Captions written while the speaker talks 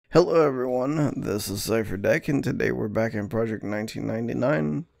Hello everyone, this is Cipher Dec, and today we're back in Project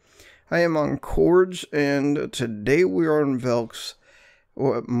 1999. I am on Chords, and today we are on Velks,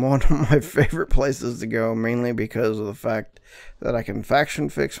 one of my favorite places to go, mainly because of the fact that I can faction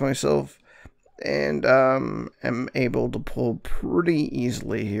fix myself, and am able to pull pretty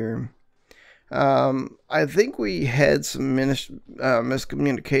easily here. I think we had some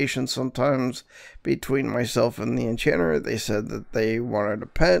miscommunication sometimes between myself and the enchanter. They said that they wanted a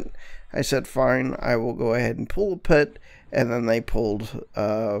pet. I said, fine, I will go ahead and pull a pet. And then they pulled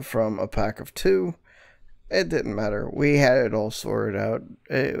from a pack of 2. It didn't matter. We had it all sorted out.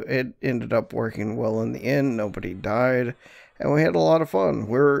 It ended up working well in the end. Nobody died. And we had a lot of fun.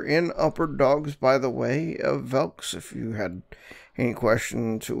 We're in Upper Dogs, by the way, of Velks, if you had any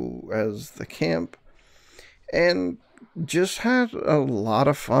questions as the camp. And just had a lot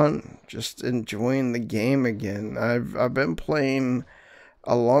of fun. Just enjoying the game again. I've been playing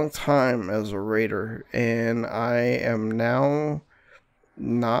a long time as a raider, and I am now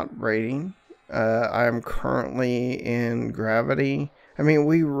not raiding. I am currently in Gravity. I mean,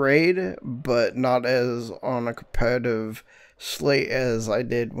 we raid, but not as on a competitive slate as I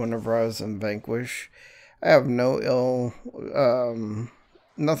did whenever I was in Vanquish. I have nothing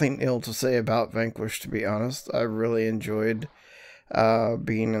ill to say about Vanquish, to be honest. I really enjoyed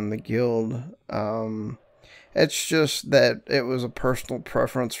being in the guild. It's just that it was a personal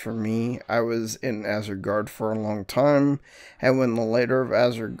preference for me. I was in Azurgard for a long time, and when the leader of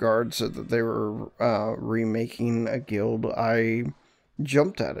Azurgard said that they were remaking a guild, I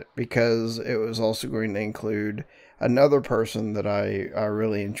jumped at it because it was also going to include another person that I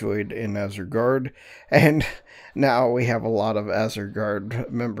really enjoyed in Azurgard, and now we have a lot of Azurgard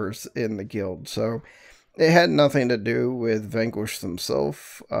members in the guild, so it had nothing to do with Vanquish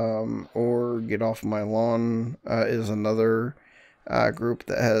themselves, or Get Off My Lawn is another group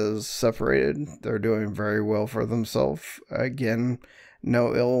that has separated. They're doing very well for themselves. Again,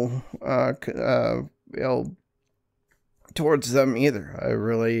 no ill towards them either. I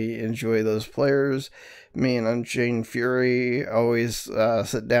really enjoy those players. Me and Unchained Fury always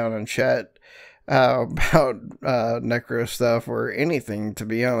sit down and chat about Necro stuff or anything, to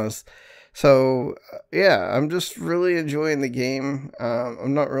be honest. So, yeah, I'm just really enjoying the game.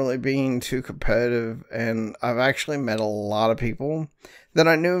 I'm not really being too competitive, and I've actually met a lot of people that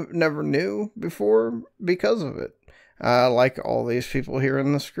I never knew before because of it. Like all these people here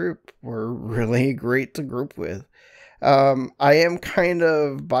in this group were really great to group with. I am kind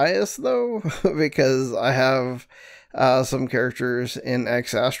of biased, though, because I have some characters in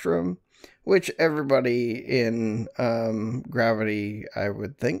X Astrum, which everybody in Gravity, I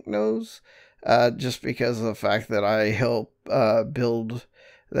would think, knows, just because of the fact that I helped build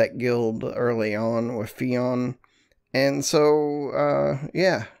that guild early on with Fion. And so,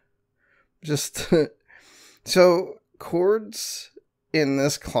 yeah, just so chords in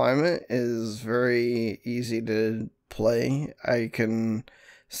this climate is very easy to play. I can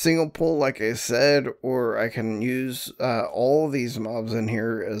single pull, like I said, or I can use all of these mobs in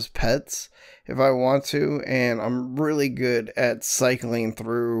here as pets if I want to, and I'm really good at cycling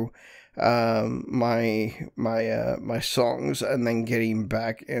through my songs and then getting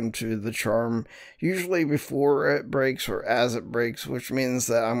back into the charm, usually before it breaks or as it breaks, which means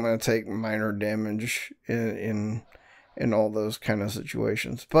that I'm going to take minor damage in all those kind of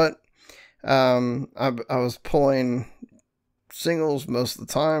situations. But I was pulling singles most of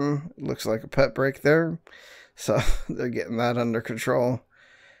the time. It looks like a pet break there, so they're getting that under control.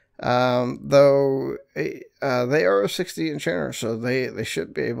 Though they are a 60 enchanter, so they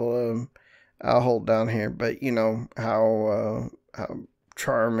should be able to hold down here. But you know how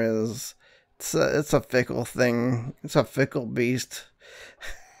charm is. It's a fickle thing. It's a fickle beast.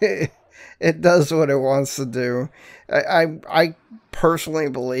 It does what it wants to do. I personally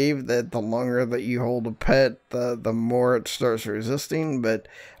believe that the longer that you hold a pet, the more it starts resisting, but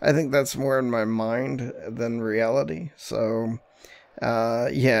I think that's more in my mind than reality. So,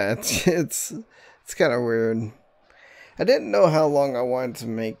 yeah, it's kind of weird. I didn't know how long I wanted to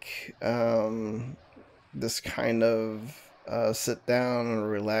make this kind of sit down and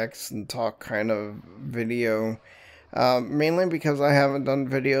relax and talk kind of video. Mainly because I haven't done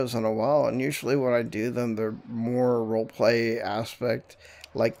videos in a while, and usually when I do them, they're more roleplay aspect,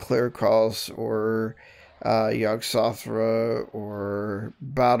 like Clear Cross or Yogg-Sothoth or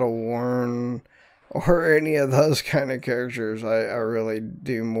Battle Worn or any of those kind of characters. I really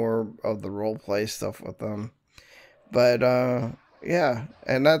do more of the roleplay stuff with them. But yeah,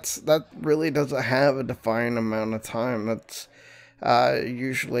 and that really doesn't have a defined amount of time. That's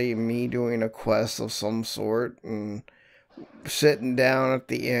usually me doing a quest of some sort, and sitting down at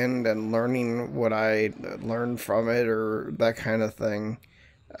the end and learning what I learned from it or that kind of thing.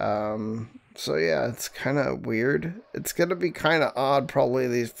 So yeah, it's kind of weird. It's going to be kind of odd probably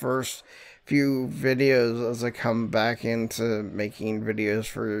these first few videos as I come back into making videos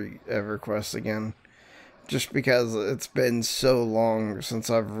for EverQuest again. Just because it's been so long since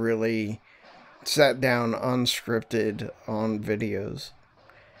I've really sat down unscripted on videos.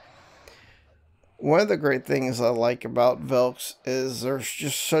 One of the great things I like about Velks is there's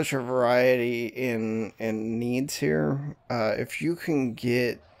just such a variety in needs here. If you can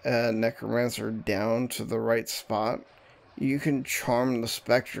get a Necromancer down to the right spot, you can charm the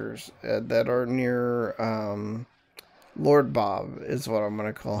specters that are near Lord Bob is what I'm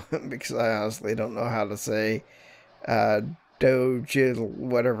going to call him, because I honestly don't know how to say Dojil,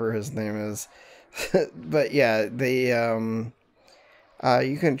 whatever his name is. But yeah, they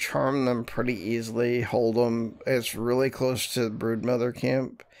you can charm them pretty easily, hold them. It's really close to the Broodmother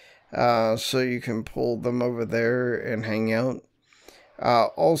camp, so you can pull them over there and hang out.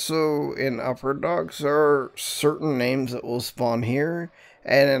 Also, in Upper Dogs, there are certain names that will spawn here,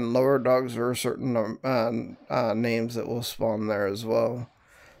 and in Lower Dogs, there are certain names that will spawn there as well.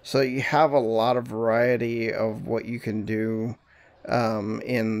 So you have a lot of variety of what you can do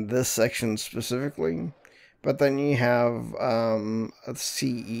in this section specifically. But then you have a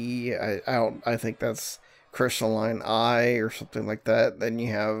CE, I think that's Crystalline Eye or something like that. Then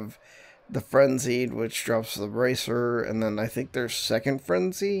you have the Frenzied, which drops the Bracer, and then I think there's Second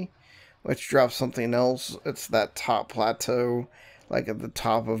Frenzy, which drops something else. It's that top plateau, like at the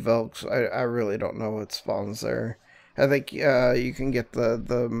top of Velks. I really don't know what spawns there. I think you can get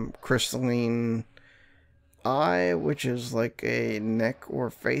the Crystalline Eye, which is like a neck or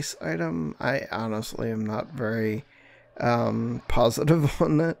face item. I honestly am not very positive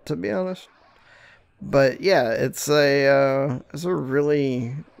on that, to be honest. But yeah, it's a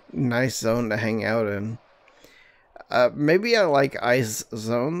really nice zone to hang out in. Maybe I like ice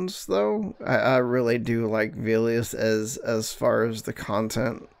zones though. I really do like Velius as far as the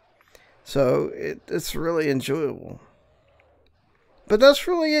content. So it's really enjoyable. But that's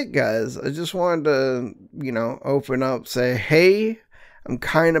really it, guys. I just wanted to, you know, open up, say, hey, I'm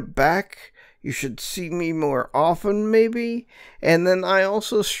kind of back. You should see me more often, maybe. And then I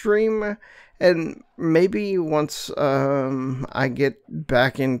also stream, and maybe once I get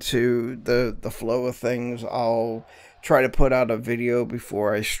back into the flow of things, I'll try to put out a video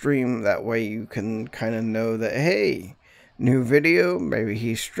before I stream. That way you can kind of know that, hey, new video, maybe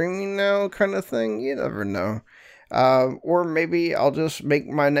he's streaming now kind of thing. You never know. Or maybe I'll just make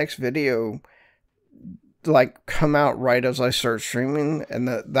my next video like come out right as I start streaming, and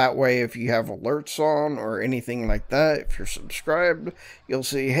that way if you have alerts on or anything like that, if you're subscribed, you'll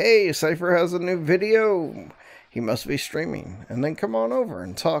see, hey, Cipher has a new video, he must be streaming, and then come on over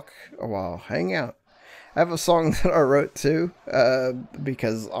and talk a while, hang out. I have a song that I wrote too,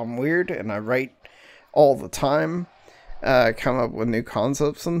 because I'm weird and I write all the time, come up with new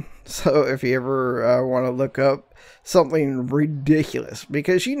concepts, and so if you ever want to look up something ridiculous,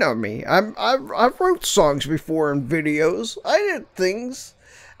 because you know me, I've wrote songs before in videos. I did things.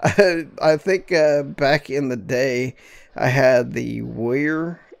 I think back in the day, I had the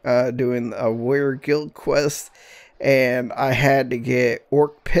warrior doing a warrior guild quest, and I had to get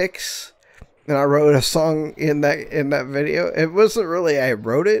orc picks, and I wrote a song in that video. It wasn't really I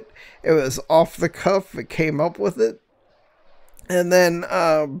wrote it; it was off the cuff. It came up with it. And then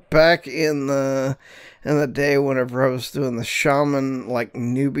back in the day, whenever I was doing the shaman like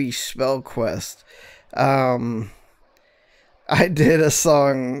newbie spell quest, I did a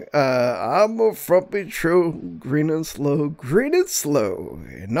song. I'm a frumpy troll, green and slow,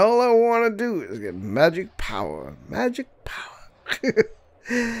 and all I want to do is get magic power, magic power.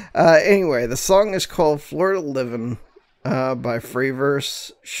 Anyway, the song is called Florida Livin' by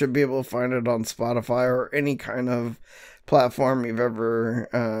vRse. Should be able to find it on Spotify or any kind of platform you've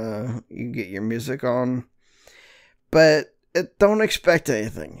ever you get your music on. But don't expect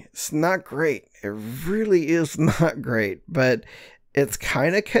anything. It's not great. It really is not great, but it's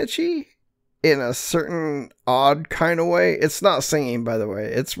kind of catchy in a certain odd kind of way. It's not singing, by the way.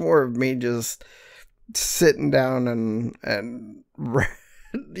 It's more of me just sitting down and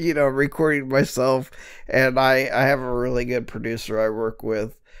you know, recording myself. And I have a really good producer I work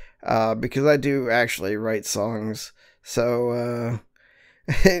with, because I do actually write songs. So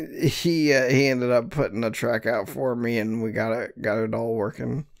he ended up putting a track out for me, and we got it all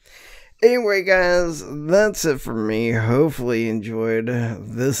working. Anyway, guys, that's it for me. Hopefully you enjoyed.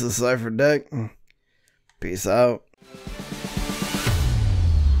 This is Cipher Dec. Peace out.